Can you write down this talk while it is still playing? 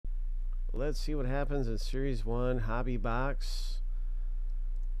let's see what happens in Series 1 Hobby Box.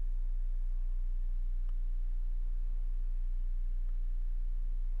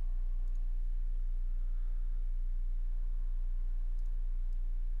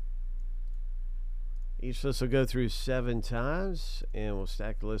 Each list will go through 7 times, and we'll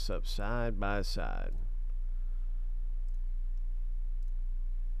stack the lists up side by side.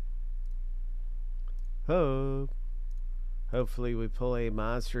 Hopefully we pull a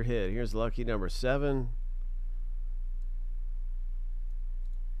monster hit. Here's lucky number 7.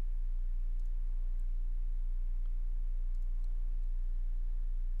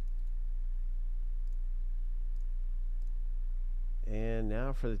 And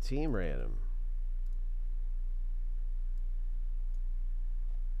now for the team random.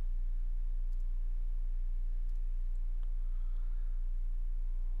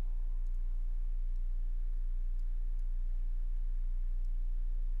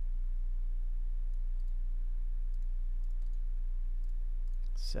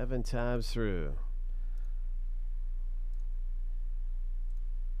 Seven times through.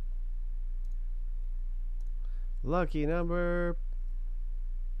 Lucky number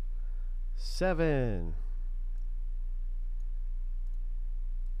 7.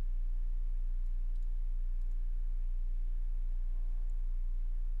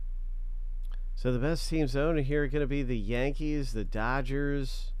 So the best teams owned here are going to be the Yankees, the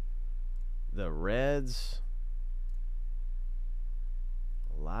Dodgers, the Reds.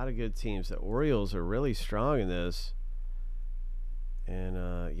 A lot of good teams. The Orioles are really strong in this. And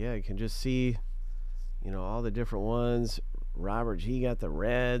yeah, you can just see, you know, all the different ones. Robert G got the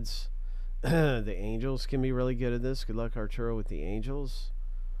Reds. The Angels can be really good at this. Good luck, Arturo, with the Angels.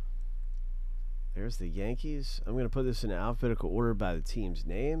 There's the Yankees. I'm going to put this in alphabetical order by the team's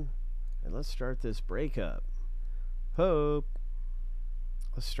name. And let's start this breakup. Let's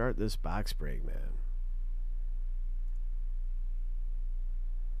start this box break, man.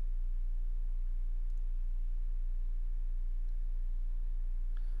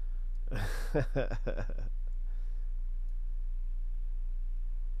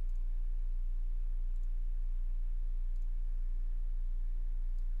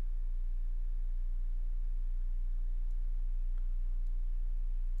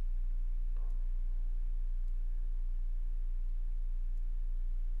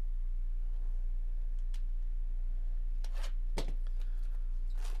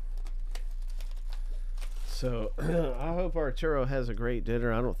 So I hope Arturo has a great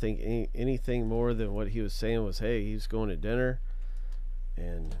dinner. I don't think anything more than what he was saying was, hey, he's going to dinner.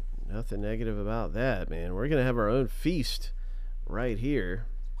 And nothing negative about that, man. We're going to have our own feast right here.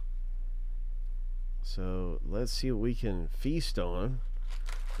 So let's see what we can feast on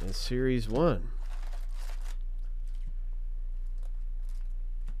in Series 1.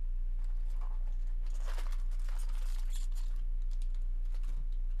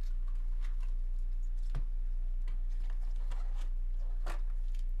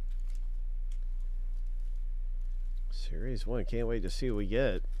 Series 1. Can't wait to see what we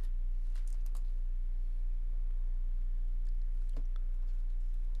get.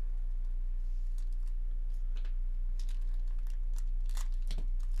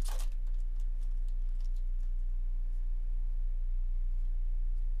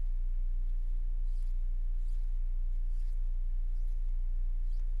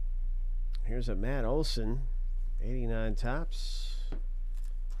 Here's a Matt Olson, 89 tops.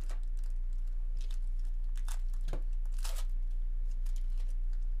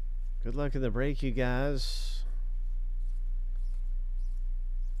 Good luck in the break, you guys.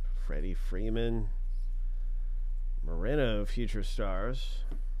 Freddie Freeman, Moreno, future stars.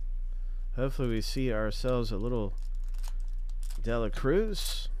 Hopefully we see ourselves a little De La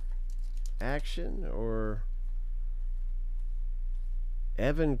Cruz action or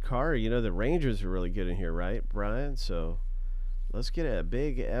Evan Carter. You know, the Rangers are really good in here, right, Brian? So let's get a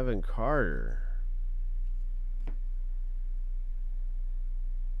big Evan Carter.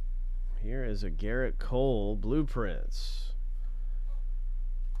 Here is a Garrett Cole Blueprints.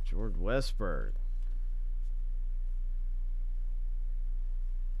 George Westberg.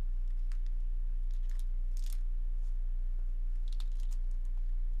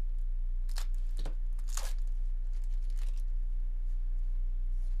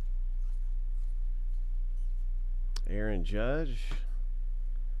 Aaron Judge.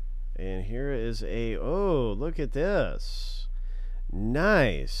 And here is a, oh, look at this.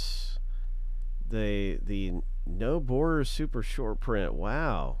 Nice. The no border super short print.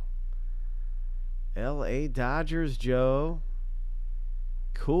 Wow. LA Dodgers, Joe.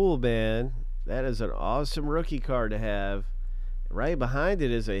 Cool, man. That is an awesome rookie card to have. right behind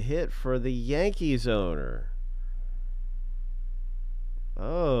it is a hit for the Yankees owner.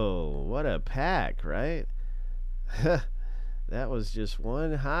 Oh, what a pack, right? That was just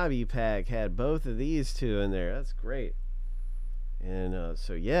one hobby pack. Had both of these two in there. That's great. And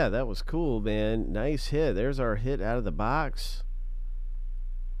so, yeah, that was cool, man. Nice hit. There's our hit out of the box.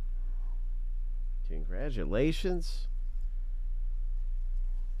 Congratulations.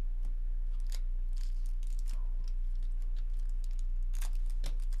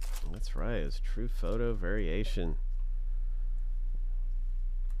 That's right. It's true photo variation.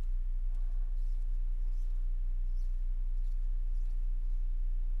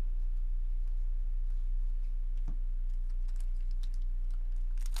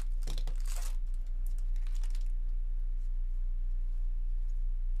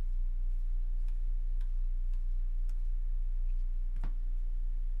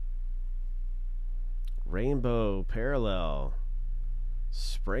 Rainbow parallel.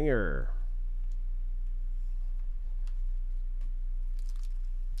 Springer.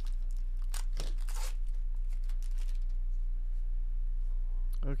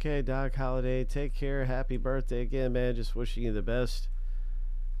 Okay, Doc Holiday, take care. Happy birthday again, man. Just wishing you the best.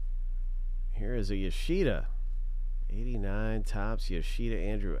 Here is a Yoshida. 89 tops Yoshida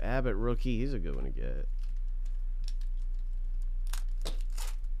Andrew Abbott rookie. He's a good one to get.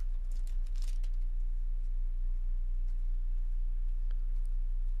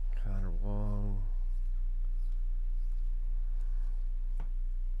 Connor Wong.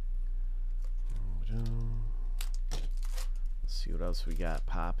 Let's see what else we got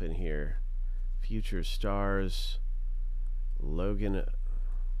popping here. Future Stars. Logan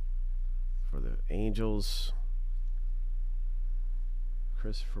for the Angels.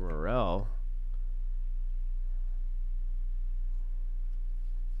 Christopher Morel.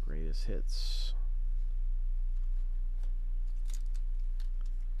 Greatest hits.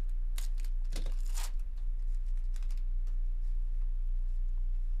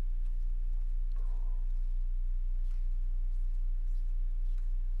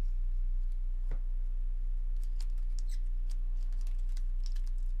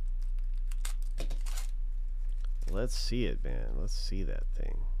 Let's see it, man. Let's see that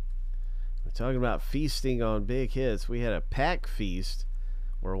thing. We're talking about feasting on big hits. We had a pack feast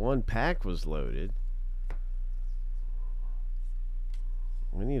where one pack was loaded.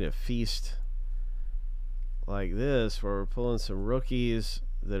 We need a feast like this where we're pulling some rookies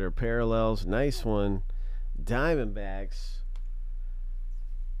that are parallels. Nice one. Diamondbacks.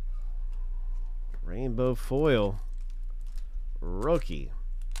 Rainbow foil. Rookie.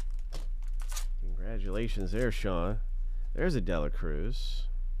 Congratulations there, Sean. There's a Dela Cruz.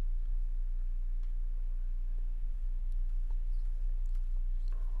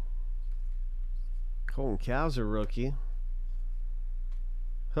 Colton Cowser rookie.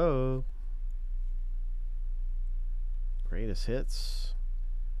 Ho. Greatest hits.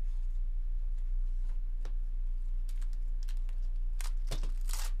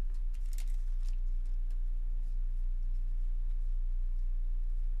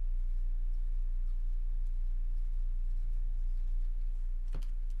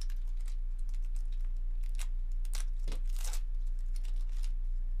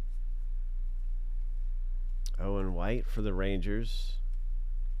 Owen White for the Rangers.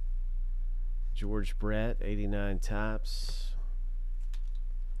 George Brett, 89 tops.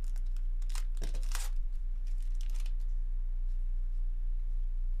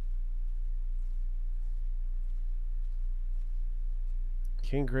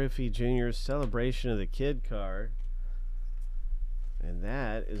 King Griffey Jr.'s Celebration of the Kid card. And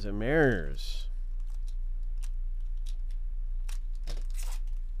that is a Mariners.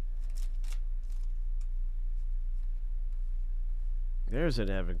 There's an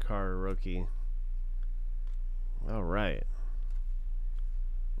Evan Carter rookie. All right.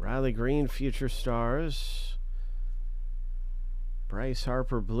 Riley Green, Future Stars. Bryce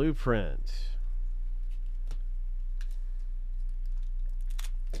Harper, Blueprint.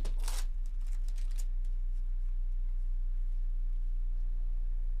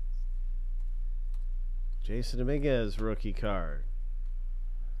 Jason Dominguez, rookie card.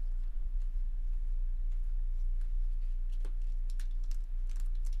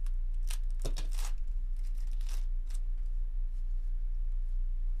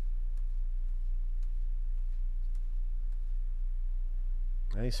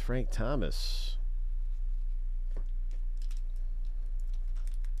 Nice Frank Thomas.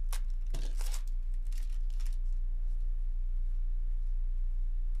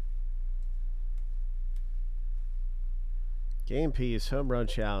 Game piece, home run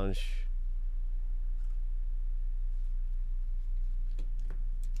challenge.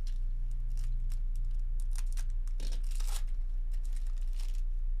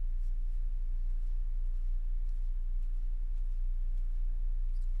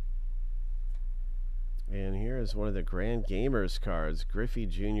 And here is one of the Grand Gamers cards, Griffey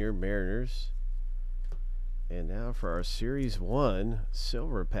Jr. Mariners. And now for our Series 1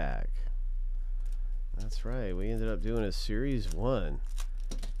 Silver Pack. That's right, we ended up doing a Series 1.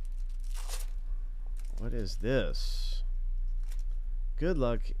 What is this? Good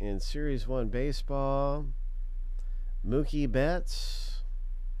luck in Series 1 Baseball. Mookie Betts.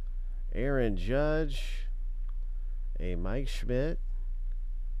 Aaron Judge. A Mike Schmidt.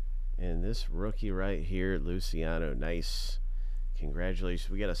 And this rookie right here, Luciano. Nice.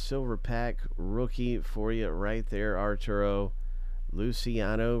 Congratulations. We got a silver pack rookie for you right there, Arturo.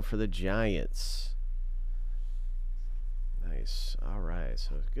 Luciano for the Giants. Nice. All right.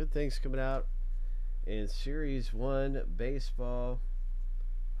 So good things coming out in Series 1 Baseball.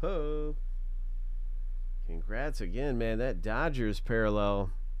 Ho! Congrats again, man. That Dodgers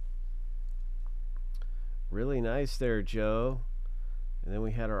parallel. Really nice there, Joe. And then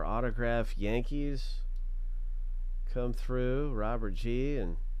we had our autograph Yankees come through, Robert G,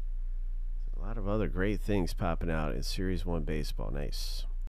 and a lot of other great things popping out in Series 1 Baseball. Nice.